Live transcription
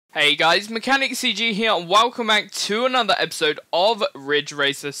Hey guys, Mechanic CG here and welcome back to another episode of Ridge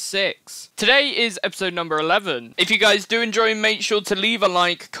Racer 6. Today is episode number 11. If you guys do enjoy, make sure to leave a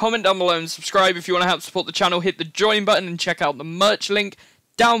like, comment down below and subscribe if you want to help support the channel. Hit the join button and check out the merch link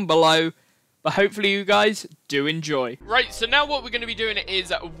down below. But hopefully you guys do enjoy. Right, so now what we're going to be doing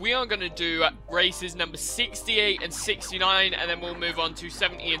is we are going to do races number 68 and 69 and then we'll move on to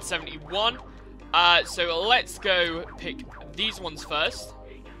 70 and 71. So let's go pick these ones first.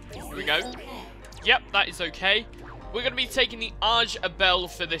 Here we go. Yep, that is okay. We're going to be taking the Aj Abel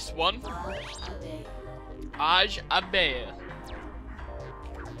for this one. Aj Abel.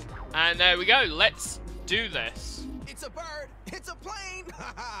 And there we go. Let's do this. It's a bird. It's a plane.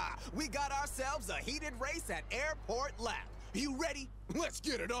 We got ourselves a heated race at Airport Lap. You ready? Let's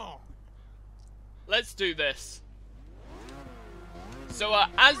get it on. Let's do this. So,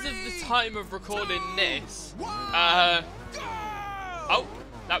 as of the time of recording this, oh.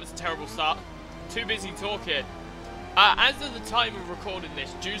 That was a terrible start. Too busy talking. As of the time of recording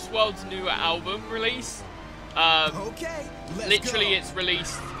this, Juice WRLD's new album release. Literally, it's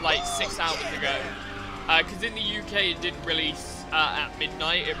released like 6 hours ago. Because in the UK, it didn't release at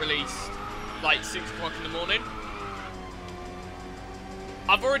midnight. It released like 6 o'clock in the morning.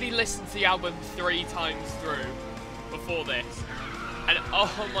 I've already listened to the album 3 times through before this. And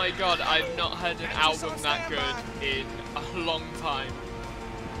oh my god, I've not heard an album that good in a long time.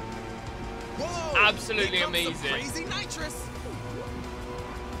 Whoa, absolutely amazing. Crazy nitrous.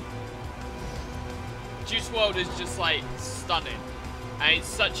 Juice WRLD is just like stunning, and it's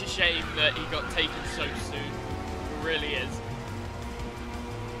such a shame that he got taken so soon. It really is.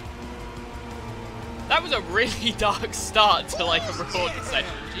 That was a really dark start to like a recording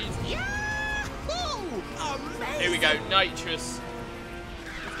session. Jeez. Here we go, nitrous.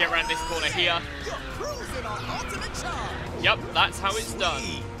 Let's get around this corner here. Yep, that's how it's done.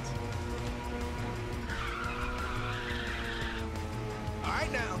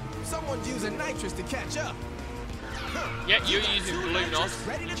 Alright now, someone's using nitrous to catch up. Yeah, you're using blue nos,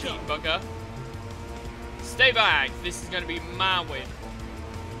 you cheap bugger. Stay back, this is going to be my win.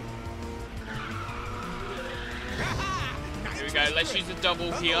 Here we go, let's use a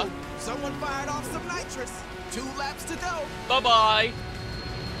double here. Someone fired off some nitrous. 2 laps to go. Bye-bye.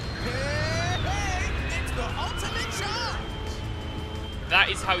 Hey, it's the ultimate charge. That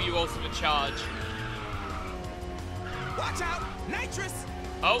is how you ultimate charge. Watch out, nitrous.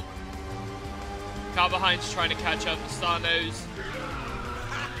 Oh. Car behind's trying to catch up the Star Nose.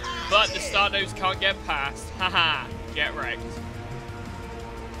 But the Star Nose can't get past. Haha, get wrecked.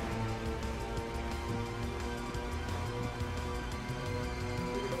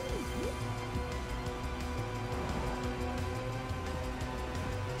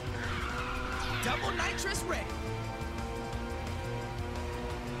 Double nitrous ready.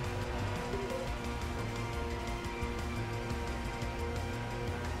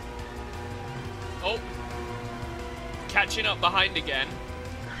 Oh. Catching up behind again.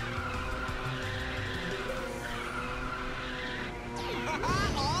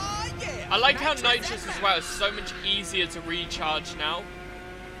 Oh, yeah. I like how nitrous as well is so much easier to recharge now.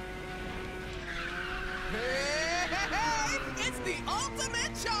 Hey, it's the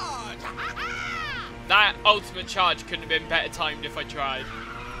ultimate charge. That ultimate charge couldn't have been better timed if I tried.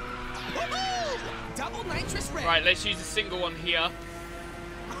 Double nitrous ready. Right, let's use a single one here.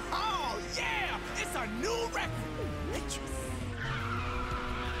 Oh yeah, it's a new record. Nitrous.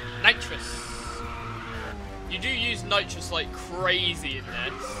 Nitrous. You do use nitrous like crazy in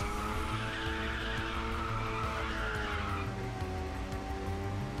this.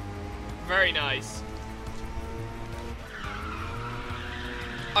 Very nice.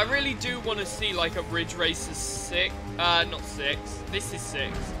 I really do want to see like a Ridge Racer 6, not 6, this is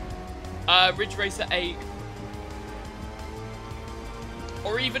 6, Ridge Racer 8,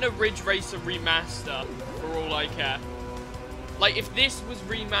 or even a Ridge Racer remaster, for all I care. Like, if this was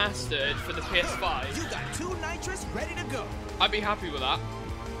remastered for the PS5, You got 2 nitrous ready to go. I'd be happy with that.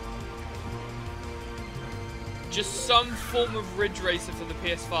 Just some form of Ridge Racer for the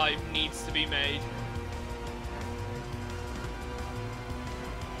PS5 needs to be made.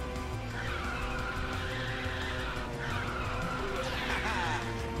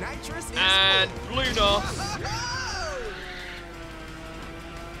 Nitrous is And full. blue nos.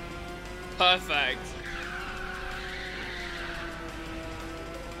 Perfect.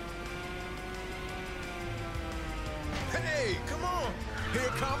 Hey, come on. Here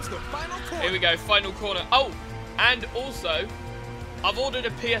comes the final corner. Here we go, final corner. Oh, and also, I've ordered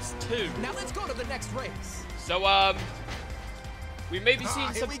a PS2. Now let's go to the next race. So, we may be seeing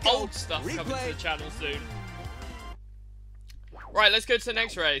here some we go. old stuff coming to the channel soon. Right, let's go to the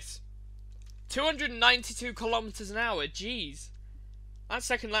next race. 292 kilometers an hour. Jeez. That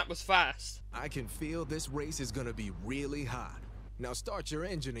second lap was fast. I can feel this race is gonna be really hot. Now start your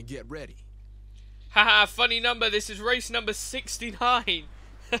engine and get ready. Haha, funny number. This is race number 69.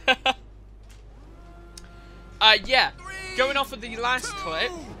 Yeah. Going off of the last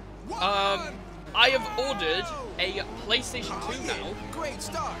clip, I have ordered a PlayStation 2 now. Great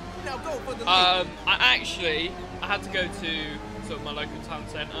start. Now go for the lead. I had to go to sort of my local town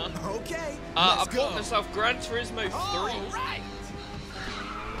centre. Okay. I bought myself Gran Turismo 3. All right.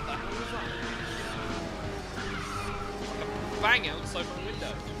 What the hell was that? A bang outside my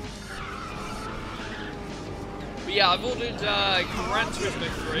window. But yeah, I've ordered Gran Turismo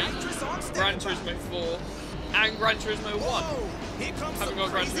 3, Gran Turismo 4, and Gran Turismo 1. Haven't got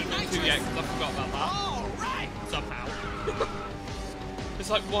Gran Turismo 2 yet because I forgot about that. Somehow. It's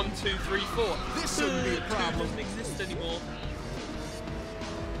like 1, 2, 3, 4. This shouldn't be a problem. 2 doesn't exist anymore.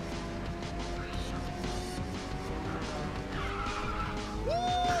 Woo,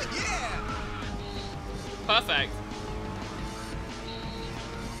 yeah. Perfect.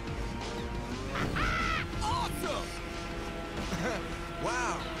 Awesome.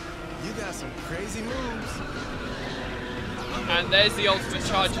 Wow, you got some crazy moves. And there's the ultimate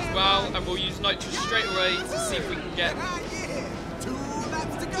charge as well, and we'll use Nitro straight away to see if we can get... Yeah. 2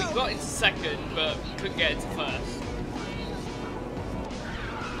 laps to go. We got into second, but couldn't get into first.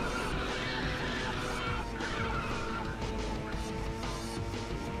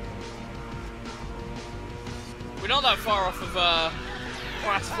 We're not that far off of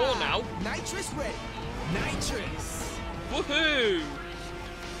class 4 now. Nitrous ready. Nitrous. Woohoo!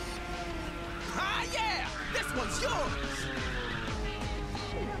 Ah, yeah. This one's yours.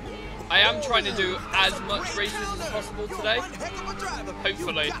 I am trying to do as much races as possible today.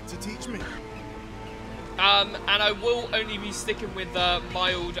 Hopefully. You got to teach me. And I will only be sticking with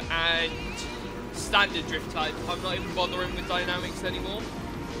mild and standard drift type. I'm not even bothering with dynamics anymore.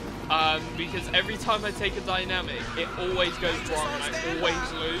 Because every time I take a dynamic, it always goes wrong and I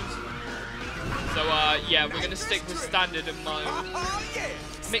always lose. So yeah, we're gonna stick with standard and mild.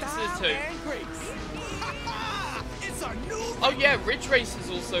 Mixes too. Oh yeah, Ridge Race has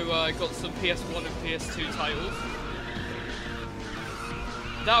also got some PS1 and PS2 titles.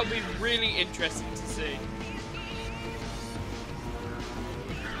 That would be really interesting to see.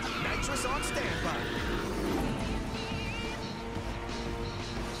 Nitrous on standby.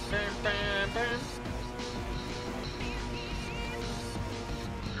 Bam, bam, bam.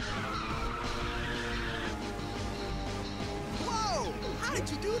 Whoa! How did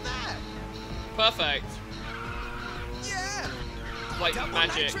you do that? Perfect. Yeah. Like Double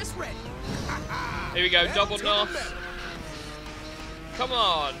magic. nitrous ready. Here we go, Pedal double to the nos. metal. Come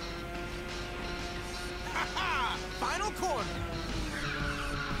on. Final corner.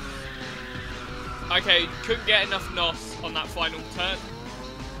 Okay, couldn't get enough nos on that final turn.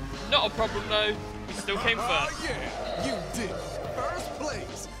 Not a problem though, we still came first. Yeah, you did. First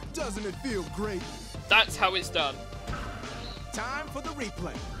place. Doesn't it feel great? That's how it's done. Time for the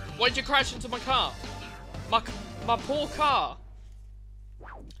replay. Why'd you crash into my car? My poor car.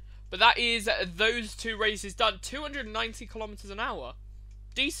 But that is those 2 races done. 290 kilometers an hour.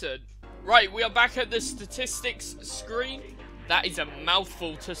 Decent. Right, we are back at the statistics screen. That is a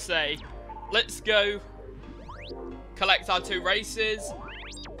mouthful to say. Let's go collect our 2 races.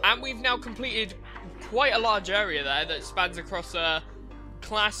 And we've now completed quite a large area there that spans across the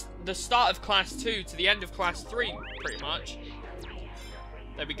start of Class 2 to the end of Class 3, pretty much.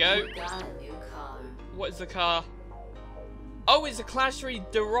 There we go. What is the car? Oh, it's a Class 3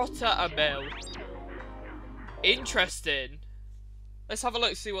 Dorota Abel. Interesting. Let's have a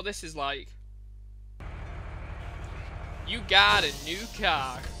look, see what this is like. You got a new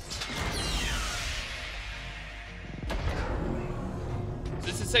car. So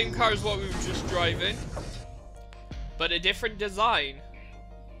it's the same car as what we were just driving, but a different design.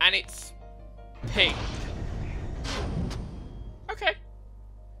 And it's pink. Okay.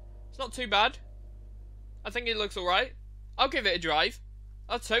 It's not too bad. I think it looks alright. I'll give it a drive.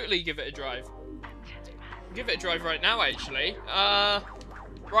 I'll totally give it a drive. Give it a drive right now, actually.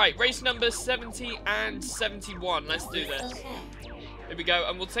 Right, race number 70 and 71. Let's do this. Here we go,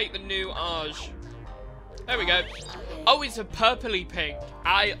 and we'll take the new Arge. There we go. Oh, it's a purpley pink.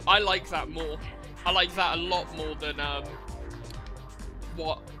 I like that more. I like that a lot more than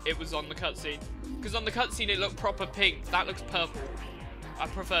what it was on the cutscene. Because on the cutscene it looked proper pink. That looks purple. I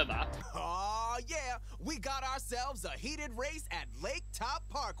prefer that. Oh, yeah. We got ourselves a heated race at Lake Top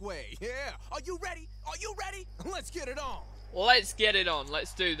Parkway. Yeah. Are you ready? Are you ready? Let's get it on. Let's get it on.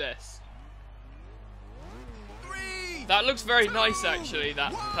 Let's do this. 3, That looks very nice, actually,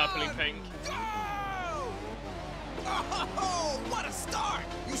 that purpley pink. Go! Oh, what a start!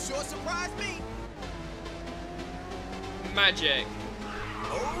 You sure surprised me. Magic.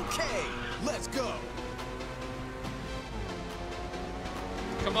 Okay, let's go.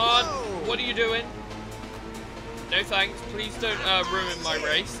 Come on. Whoa. What are you doing? No thanks. Please don't ruin my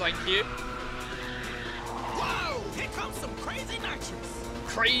race. Thank you. Whoa! Here comes some crazy nitrous.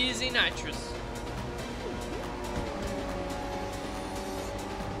 Crazy nitrous.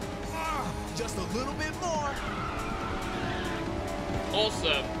 Just a little bit more.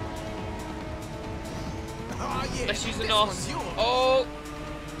 Awesome. Oh, yeah. Let's use the This NOS. one's yours. Oh,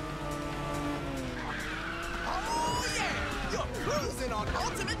 Oh, yeah. You're cruising on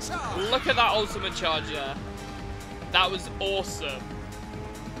ultimate charge. look at that ultimate charge there. That was awesome.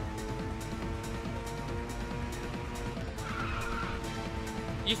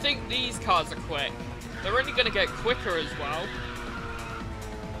 You think these cars are quick? They're only going to get quicker as well.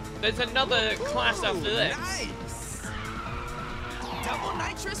 There's another class after this. Nice. Double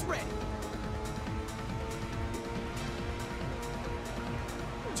nitrous ready.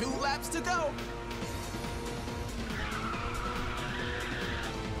 2 laps to go.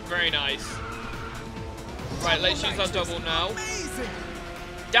 Very nice. Right, let's use our double now. Amazing.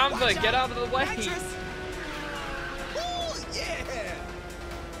 Danver, Watch get out out. of the way. Nitrous. Ooh, yeah.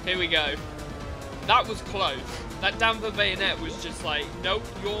 Here we go. That was close. That Danver bayonet was just like, nope,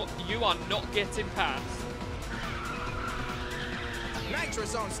 you are not getting past.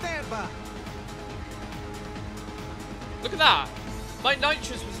 Nitrous on standby. Look at that. My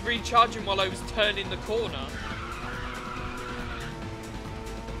nitrous was recharging while I was turning the corner.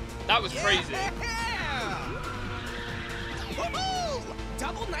 That was crazy. Yeah. Woohoo!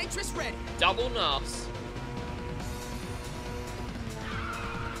 Double nitrous ready. Double NOS.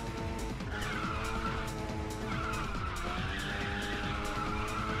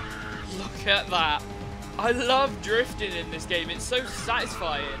 Look at that. I love drifting in this game. It's so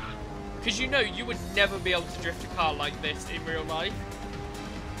satisfying. Because you know, you would never be able to drift a car like this in real life.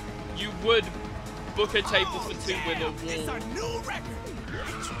 You would book a table for 2 with a It's wall. a new record.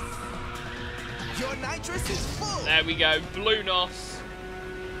 Nitrous. Your nitrous is full. There we go. Blue NOS.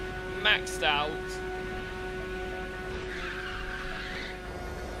 Maxed out.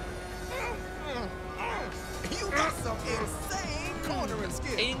 You got some insane cornering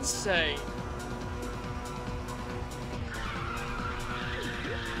skills. Insane.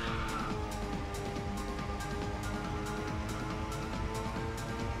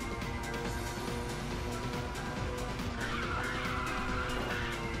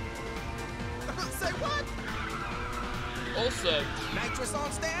 Say what? Awesome. Nitrous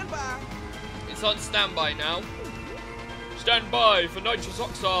on standby. It's on standby now. Stand by for nitrous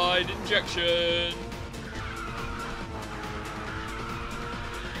oxide injection.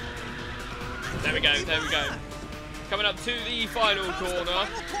 There we go, there we go. Coming up to the final Here comes the corner.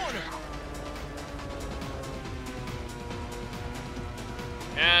 final corner.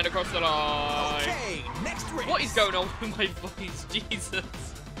 And across the line. Okay, next race. What is going on with my voice? Jesus.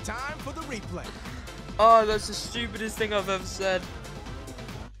 Time for the replay. Oh, that's the stupidest thing I've ever said.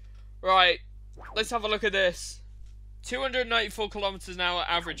 Right, let's have a look at this. 294 kilometers an hour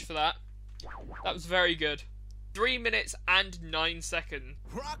average for that. That was very good. 3 minutes and 9 seconds.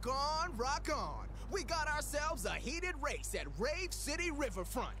 Rock on, rock on. We got ourselves a heated race at Rave City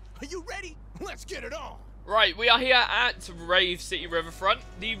Riverfront. Are you ready? Let's get it on. Right, we are here at Rave City Riverfront,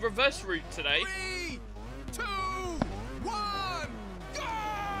 the reverse route today. 3, 2, 1, go!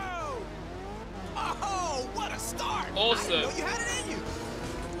 Oh, what a start! Awesome. I didn't know you had it in you.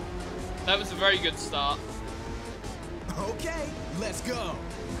 That was a very good start. Okay, let's go.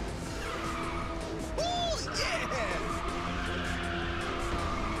 Ooh, yeah!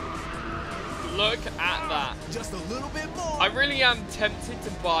 Look at that. Just a little bit more. I really am tempted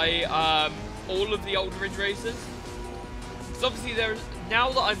to buy all of the old Ridge Racers. Because obviously now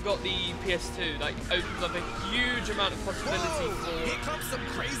that I've got the PS2, that opens up a huge amount of possibility Whoa, here comes some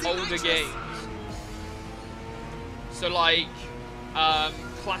crazy for older nitrous. games. So like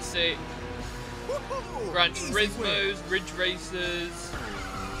classic Woohoo, Gran easy win. Turismos, Ridge Racers.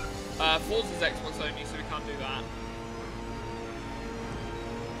 Forza's Xbox only, so we can't do that.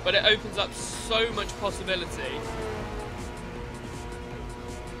 But it opens up so much possibility.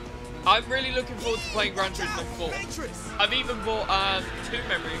 I'm really looking forward to playing Gran Turismo 4. Nitrous. I've even bought 2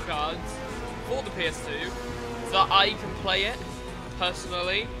 memory cards for the PS2 so that I can play it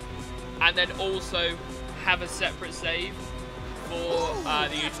personally, and then also have a separate save for Ooh, the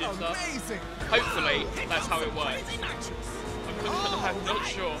that's YouTube stuff. amazing. Hopefully, Here that's comes how it some works. crazy nitrous. I'm not Alright.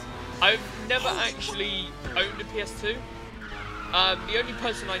 sure. I've never actually owned a PS2. The only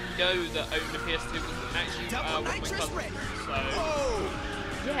person I know that owned a PS2 was actually one of my cousins. So,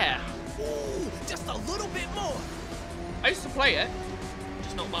 yeah. Ooh, just a little bit more. I used to play it,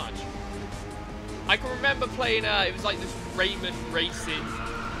 just not much. I can remember playing, it was like this Rayman Racing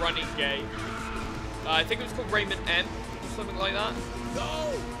running game. I think it was called Rayman M, or something like that. So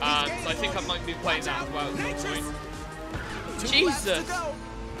I think I might be playing that as well at some point. Jesus!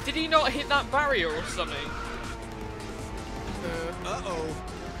 Did he not hit that barrier or something? Uh-oh.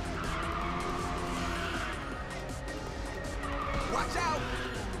 Watch out!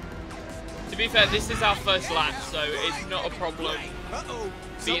 To be fair, this is our first lap, so it's not a problem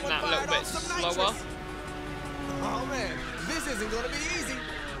being that little bit slower. Oh man, this isn't gonna be easy.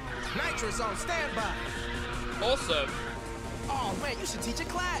 Nitrous on standby. Awesome. Oh man, you should teach a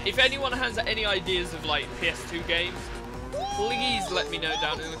class. If anyone has any ideas of like PS2 games, please let me know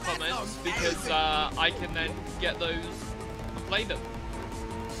down in the comments, because I can then get those and play them.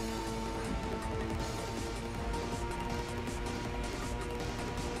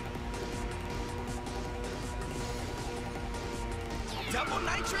 Double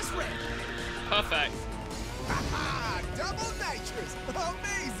nitrous red. Perfect. Double nitrous.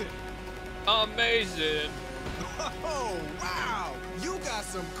 Amazing. Amazing. Oh wow, you got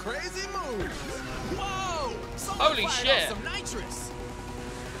some crazy moves. Whoa! Holy shit. Some nitrous.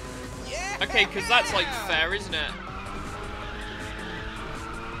 Yeah. Okay, because that's like fair, isn't it?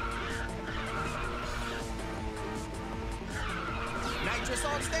 Nitrous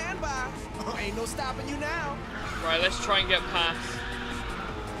on standby. Ain't no stopping you now. Right, let's try and get past.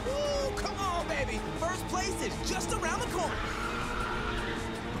 Ooh, come on, baby. First place is just around the corner.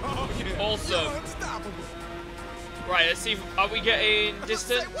 Oh yeah. Awesome. You're unstoppable. Right, let's see. Are we getting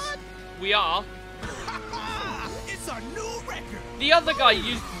distance? What? We are. It's a new record. The other guy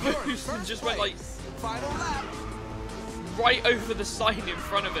used boost and just went like Final lap. right over the sign in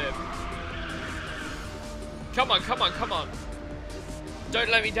front of him. Come on, come on, come on. Don't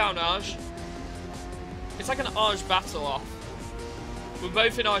let me down, Aj. It's like an Aj battle off. We're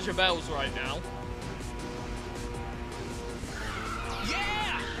both in Aj Bells right now.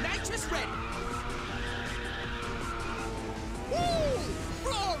 Yeah! Nitrous ready. Woo!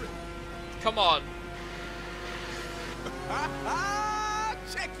 Glory! Come on.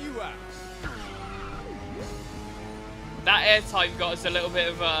 Check you out. That airtime got us a little bit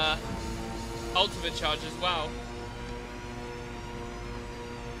of ultimate charge as well.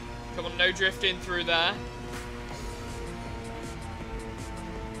 Come on, no drifting through there.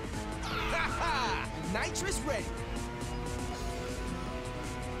 Nitrous ready.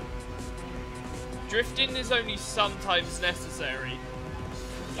 Drifting is only sometimes necessary.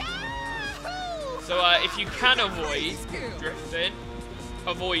 So if you can avoid drifting,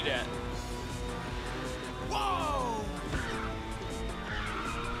 avoid it. Whoa!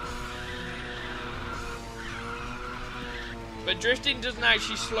 But drifting doesn't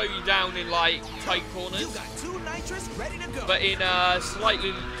actually slow you down in like tight You corners, got two nitrous ready to go. but in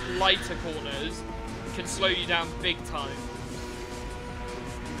slightly lighter corners can slow you down big time.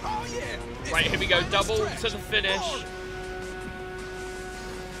 Oh yeah! It's Right, here we go, final double stretch. to the finish. Forward.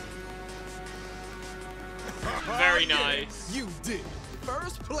 Very Yeah, nice. You did.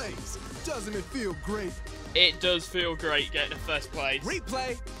 First place. Doesn't it feel great? It does feel great getting a first place.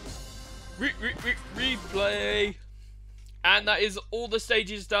 Replay. Replay. And that is all the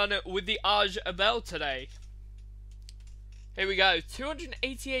stages done with the Aj Abel today. Here we go.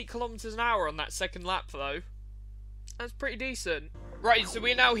 288 kilometers an hour on that second lap, though. That's pretty decent. Right, so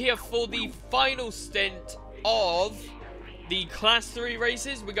we're now here for the final stint of the Class 3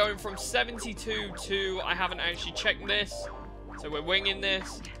 races. We're going from 72 to... I haven't actually checked this. So we're winging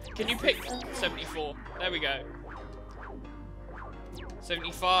this. Can you pick 74? There we go.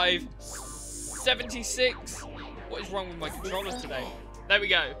 75. 76. What is wrong with my controller today? There we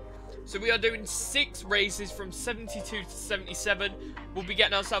go. So we are doing 6 races from 72 to 77. We'll be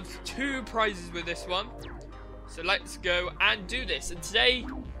getting ourselves 2 prizes with this one. So let's go and do this. And today,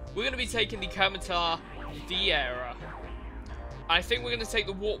 we're going to be taking the Commodore Fiera. I think we're going to take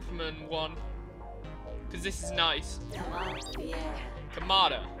the Warpman one, because this is nice.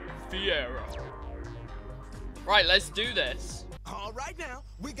 Commodore Fiera. Right, let's do this. All right now,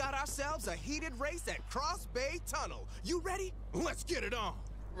 we got ourselves a heated race at Cross Bay Tunnel. You ready? Let's get it on.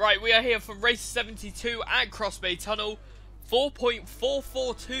 Right, we are here for race 72 at Cross Bay Tunnel.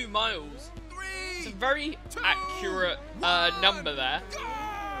 4.442 miles. It's a very accurate number there. Go!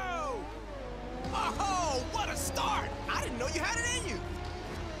 Oh, what a start! I didn't know you had it in you.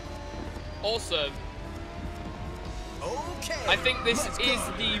 Awesome. Okay. I think this let's is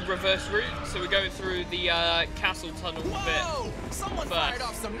go. the reverse route, so we're going through the castle tunnel Whoa! bit. Someone fired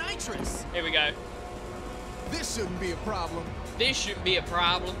off some nitrous. Here we go. This shouldn't be a problem. This shouldn't be a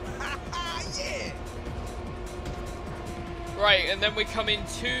problem. Yeah. Right, and then we come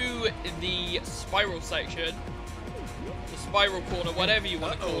into the spiral section. The spiral corner, whatever you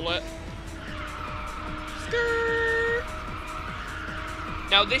want to call it. Skrrr.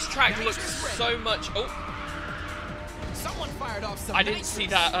 Now this track looks so much... Oh, Someone fired off some I didn't see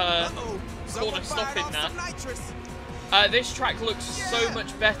that corner stopping there. This track looks so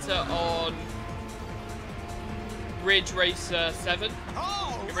much better on Ridge Racer 7.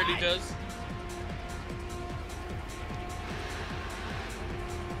 It really does.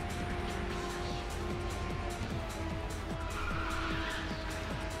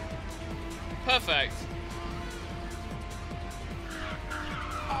 Perfect.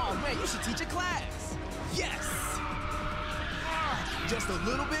 Oh man, you should teach a class. Yes. Just a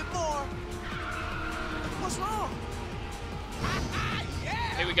little bit more. What's wrong?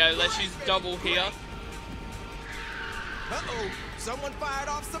 Yeah. Here we go. Let's use double here. Uh-oh. Someone fired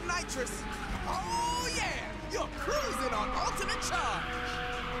off some nitrous. Oh yeah. You're cruising on ultimate charge.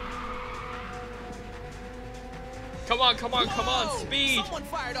 Come on, come on, come on. Whoa, Speed. Someone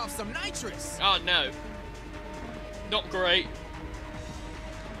fired off some nitrous. Oh, no. Not great.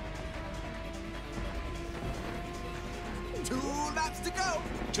 Two laps to go.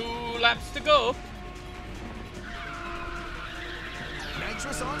 2 laps to go.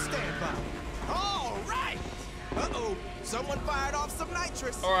 Nitrous on standby. All right. Uh-oh. Someone fired off some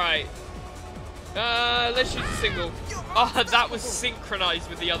nitrous. All right. Let's shoot a single. Oh, that was synchronized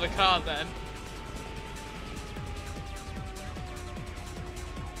with the other car then.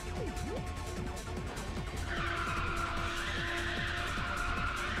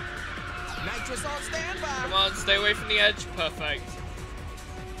 Nitrous on standby. Come on, stay away from the edge. Perfect.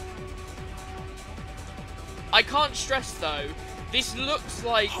 I can't stress though, this looks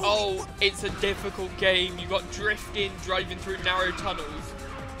like, oh, it's a difficult game. You got drifting, driving through narrow tunnels.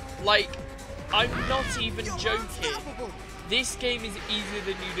 Like, I'm not even joking. This game is easier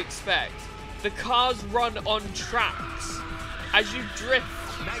than you'd expect. The cars run on tracks. As you drift,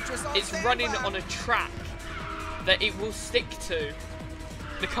 it's running on a track that it will stick to.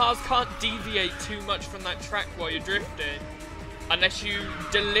 The cars can't deviate too much from that track while you're drifting, unless you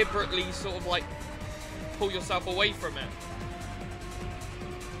deliberately sort of like pull yourself away from it.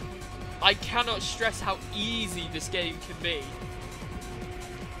 I cannot stress how easy this game can be.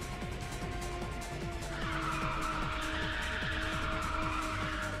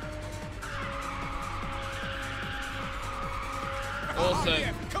 Awesome. Oh,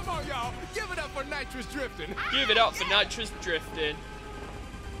 yeah. Come on, y'all. Give it up for nitrous drifting. Give it up for nitrous drifting.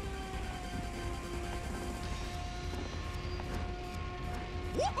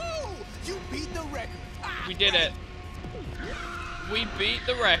 Woohoo! You beat the record. We did it. We beat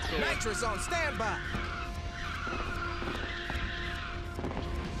the record. Nitrous on standby.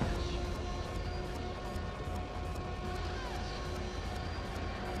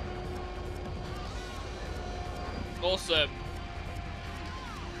 Awesome.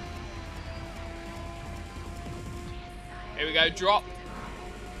 Here we go, drop.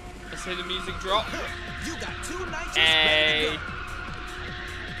 Let's hear the music drop. You got 2 nitrous. Hey. ready to go.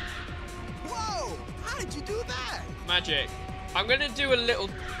 Whoa! How did you do that? Magic. I'm gonna do a little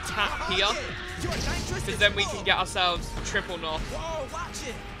tap Oh, here, yeah. Your nitrous because is then we full. can get ourselves triple knock. Whoa! Watch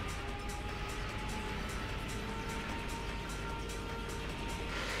it.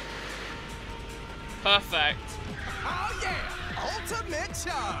 Perfect. Oh yeah! Ultimate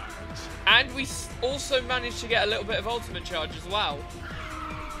charge. And we also managed to get a little bit of ultimate charge as well.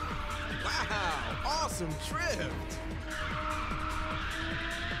 Wow! Awesome drift.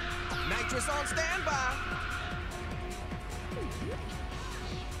 Nitrous on standby.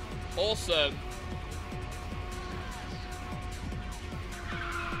 Awesome.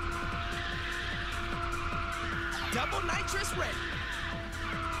 Double nitrous ready.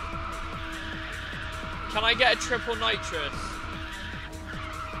 Can I get a triple nitrous?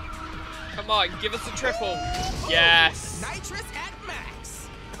 Come on, give us a triple. Yes. Nitrous at max.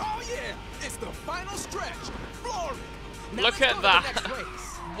 Oh yeah! It's the final stretch. Flooring. Now Look let's at go to the that. next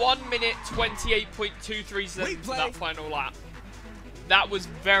race. 1 minute 28.23 seconds for Replay. that final lap. That was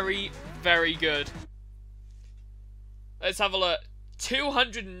very, very good. Let's have a look.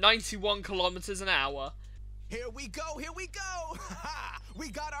 291 kilometers an hour. Here we go, here we go! We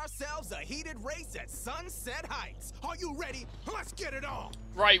got ourselves a heated race at Sunset Heights. Are you ready? Let's get it on!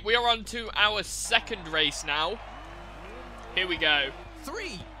 Right, we are on to our second race now. Here we go.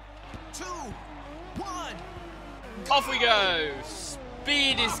 3, 2, 1, Off we go.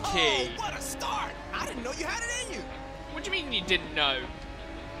 Speed is key. Oh, what a start! I didn't know you had it in you. What do you mean you didn't know?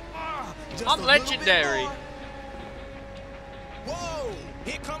 Just I'm a little bit legendary. more. Whoa!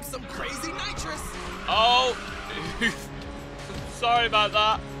 Here comes some crazy nitrous. Oh. Sorry about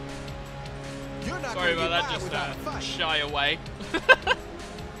that. You're not Sorry gonna about get that. by without a Just fight. shy away.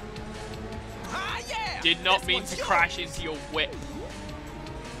 Ah, yeah! Did not This mean one's to yours. crash into your whip.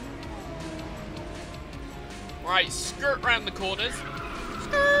 Right, skirt round the corners.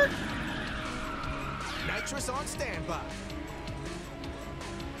 Skirt. Nitrous on standby.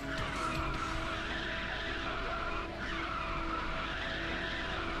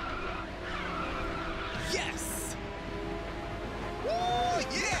 Yes! Woo,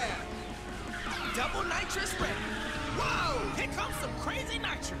 yeah! Double nitrous ready. Whoa! Here comes some crazy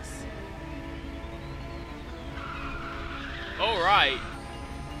nitrous. All right.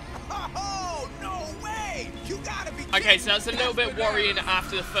 Oh, no way! You gotta be Okay, kidding so that's a me. little bit bananas. worrying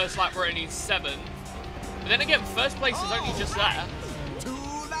after the first lap we're only 7. But then again, first place is only just there. 2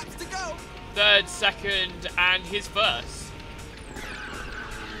 laps to go. Third, second, and his first.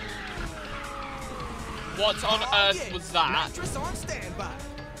 What on Oh, earth yeah. was that? Nitrous on standby.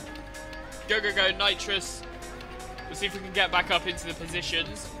 Go, go, go, nitrous. We'll see if we can get back up into the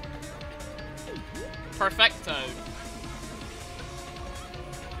positions. Perfecto.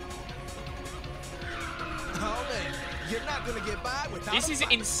 Oh man, you're not gonna get by without This a is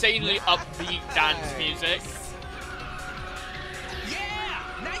fight. insanely upbeat dance music. Yeah,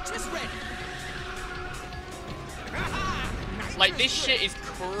 nitrous ready. Like, this shit is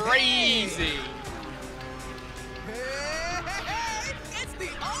crazy. Hey, it's the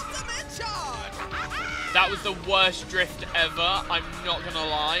ultimate charge. That was the worst drift ever, I'm not gonna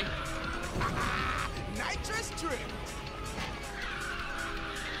lie. Nitrous drift.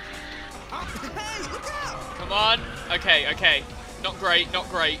 Hey, look out! Come on. Okay, okay. Not great, not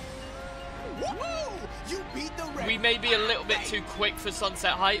great. Woohoo! You beat the record. We may be a little bit too quick for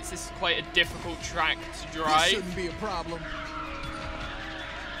Sunset Heights. This is quite a difficult track to This drive. shouldn't be a problem.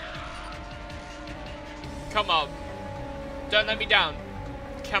 Come on. Don't let me down.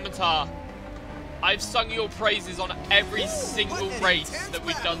 Kamatar. I've sung your praises on every single what an race intense that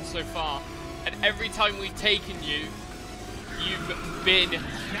we've battle. done so far. And every time we've taken you, you've been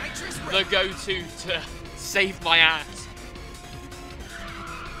Nitrous the ready. go-to to save my ass.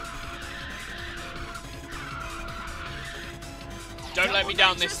 Don't let me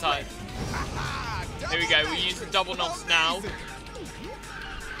down this time. Here we go, we use the double knobs now. Amazing.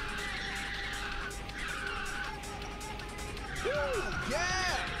 Woo,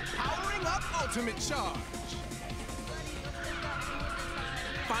 yeah! Powering up ultimate charge.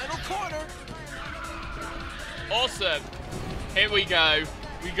 Final corner. Awesome. Here we go.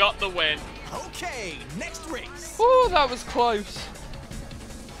 We got the win. Okay, next race. Oh, that was close.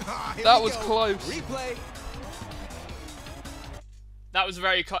 Here That we was go. close. Replay. That was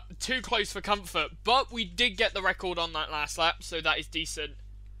very too close for comfort, but we did get the record on that last lap, so that is decent.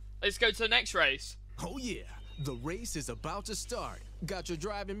 Let's go to the next race. Oh yeah, the race is about to start. Got your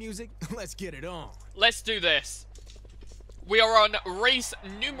driving music? Let's get it on. Let's do this. We are on race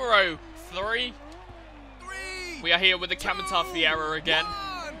numero 3. 3. We are here with the Kamatar Fiera again.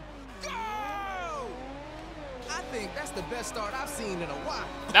 1, go! I think that's the best start I've seen in a while.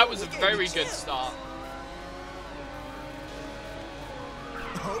 That was a We gave very me good chills. start.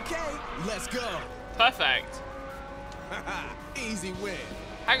 Okay, let's go. Perfect. Easy win.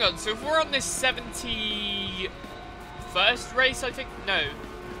 Hang on, so if we're on this 71st race, I think? No.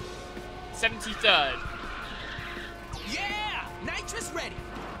 73rd. Yeah! Nitrous ready.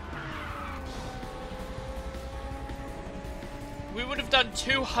 We would have done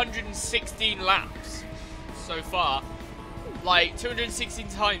 216 laps so far. Like, 216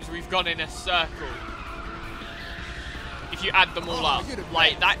 times we've gone in a circle. If you add them all up. you're the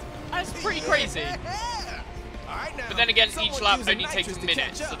Like, best. that's pretty crazy. Yeah. All right, now, But then again, someone each lap using only takes nitrous a to minute,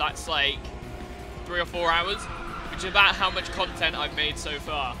 catch so up. that's like 3 or 4 hours, which is about how much content I've made so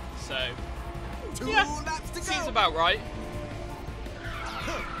far. So, 2 yeah, laps to seems go. about right.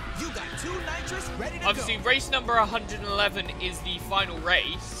 You got 2 nitrous ready to Obviously, go. race number 111 is the final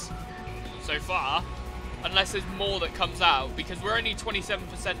race so far, unless there's more that comes out, because we're only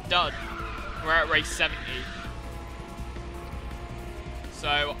 27% done. We're at race 70.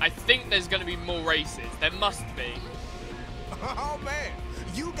 So, I think there's going to be more races. There must be. Oh man,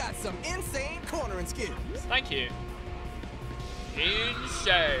 you got some insane cornering skills. Thank you.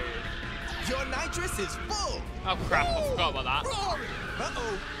 Insane. Your nitrous is full. Oh crap, I forgot about that. Roaring.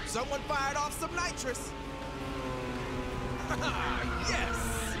 Uh-oh, someone fired off some nitrous.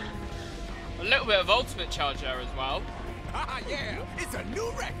 Yes. A little bit of ultimate charge there as well. Ah, yeah, it's a new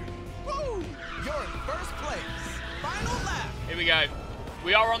record. Woo! You're in first place. Final lap. Here we go.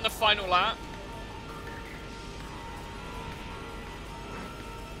 We are on the final lap.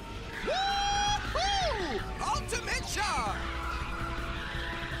 Woo-hoo! Ultimate charge.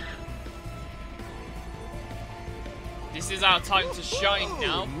 This is our time to shine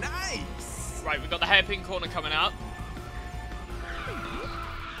now. Nice. Right, we've got the hairpin corner coming up.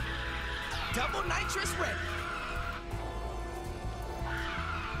 Double nitrous ready.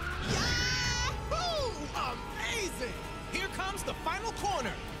 Yahoo! Amazing! Here comes the final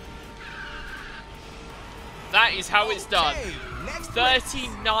corner. That is how it's done. Okay, next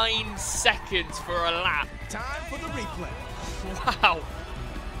 39 seconds for a lap. time for the replay. Wow.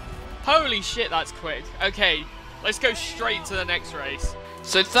 Holy shit, that's quick. Okay, let's go straight to the next race.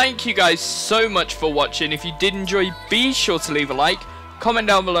 So thank you guys so much for watching. If you did enjoy, be sure to leave a like, comment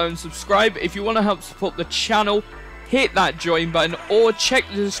down below and subscribe. If you want to help support the channel, hit that join button or check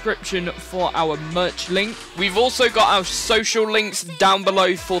the description for our merch link. We've also got our social links down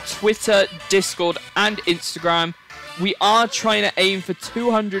below for Twitter, Discord and Instagram. We are trying to aim for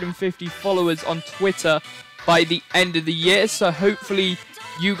 250 followers on Twitter by the end of the year, so hopefully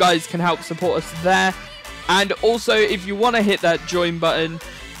you guys can help support us there. And also, if you want to hit that join button,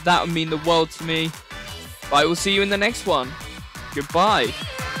 that would mean the world to me. But I will see you in the next one. Goodbye.